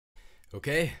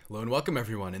Okay, hello and welcome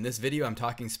everyone. In this video, I'm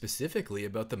talking specifically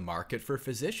about the market for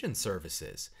physician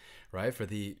services, right? For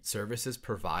the services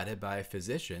provided by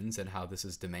physicians and how this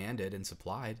is demanded and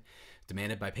supplied,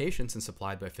 demanded by patients and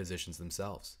supplied by physicians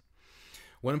themselves.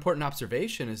 One important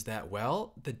observation is that,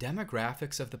 well, the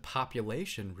demographics of the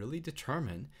population really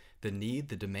determine the need,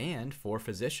 the demand for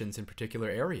physicians in particular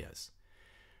areas,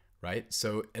 right?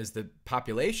 So as the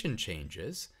population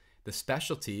changes, the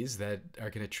specialties that are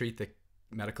going to treat the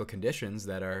medical conditions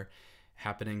that are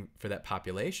happening for that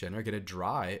population are going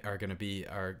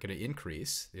to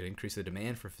increase the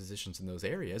demand for physicians in those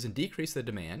areas and decrease the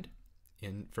demand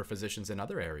for physicians in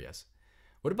other areas.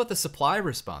 What about the supply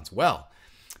response? Well,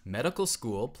 medical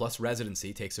school plus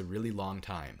residency takes a really long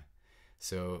time.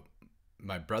 So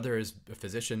my brother is a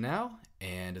physician now,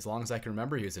 and as long as I can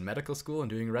remember, he was in medical school and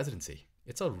doing residency.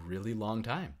 It's a really long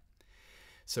time.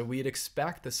 So we'd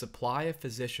expect the supply of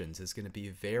physicians is going to be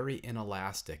very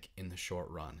inelastic in the short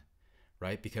run,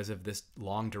 right? Because of this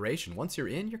long duration. Once you're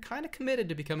in, you're kind of committed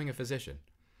to becoming a physician.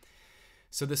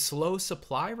 So the slow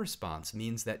supply response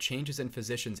means that changes in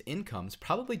physicians' incomes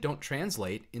probably don't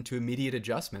translate into immediate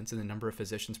adjustments in the number of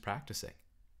physicians practicing,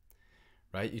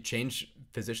 right? You change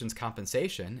physicians'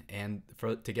 compensation, and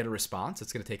to get a response,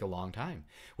 it's going to take a long time.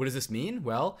 What does this mean?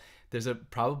 Well, there's a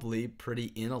probably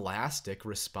pretty inelastic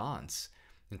response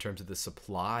in terms of the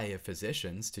supply of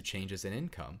physicians to changes in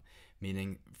income,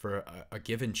 meaning for a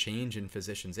given change in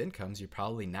physicians' incomes, you're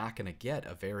probably not going to get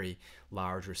a very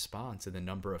large response in the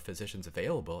number of physicians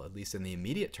available, at least in the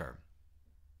immediate term.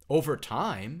 Over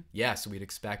time, yes, we'd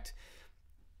expect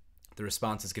the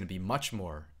response is going to be much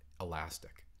more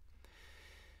elastic.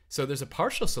 So there's a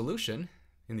partial solution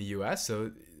in the US.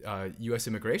 So US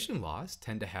immigration laws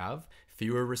tend to have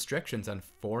fewer restrictions on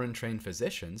foreign trained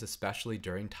physicians, especially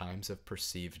during times of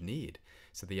perceived need.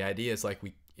 So the idea is, like,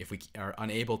 if we are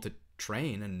unable to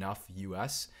train enough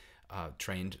US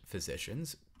trained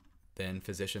physicians, then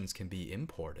physicians can be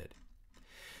imported.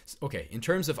 Okay, in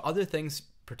terms of other things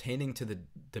pertaining to the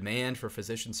demand for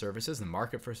physician services, the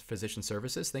market for physician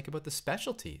services, think about the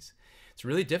specialties. It's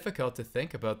really difficult to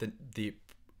think about the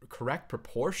correct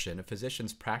proportion of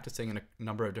physicians practicing in a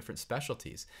number of different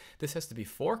specialties. This has to be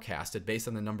forecasted based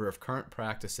on the number of current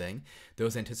practicing,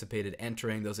 those anticipated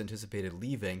entering, those anticipated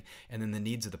leaving, and then the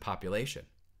needs of the population.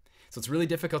 So it's really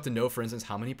difficult to know, for instance,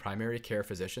 how many primary care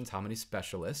physicians, how many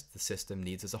specialists the system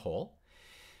needs as a whole.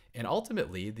 And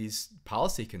ultimately, these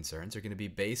policy concerns are going to be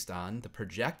based on the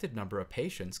projected number of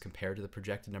patients compared to the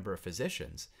projected number of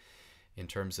physicians, in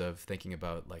terms of thinking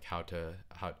about like how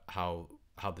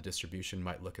the distribution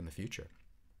might look in the future.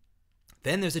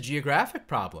 Then there's a geographic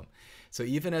problem. So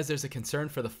even as there's a concern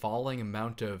for the falling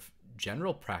amount of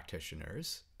general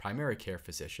practitioners, primary care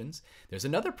physicians, there's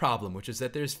another problem, which is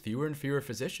that there's fewer and fewer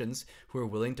physicians who are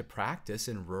willing to practice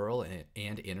in rural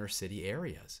and inner city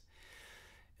areas.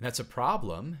 And that's a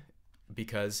problem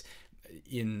because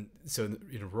in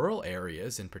rural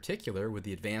areas in particular, with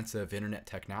the advance of internet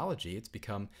technology, it's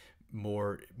become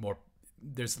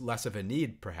there's less of a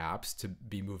need perhaps to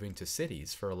be moving to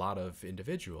cities for a lot of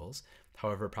individuals.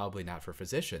 However, probably not for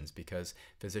physicians, because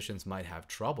physicians might have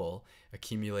trouble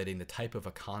accumulating the type of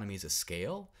economies of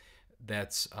scale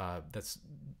that's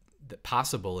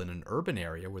possible in an urban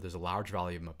area where there's a large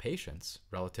volume of patients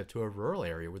relative to a rural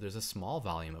area where there's a small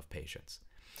volume of patients.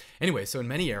 Anyway, so in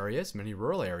many areas, many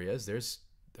rural areas, there's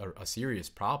a serious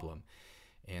problem.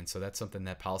 And so that's something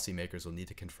that policymakers will need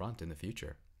to confront in the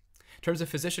future. In terms of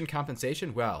physician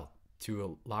compensation, well, to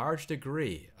a large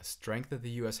degree, a strength of the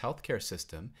U.S. healthcare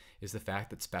system is the fact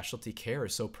that specialty care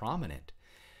is so prominent.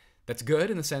 That's good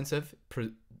in the sense of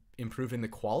improving the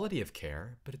quality of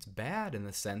care, but it's bad in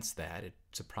the sense that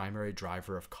it's a primary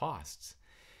driver of costs.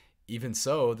 Even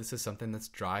so, this is something that's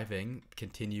driving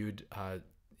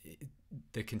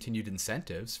the continued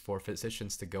incentives for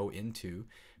physicians to go into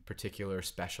particular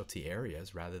specialty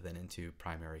areas rather than into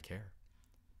primary care.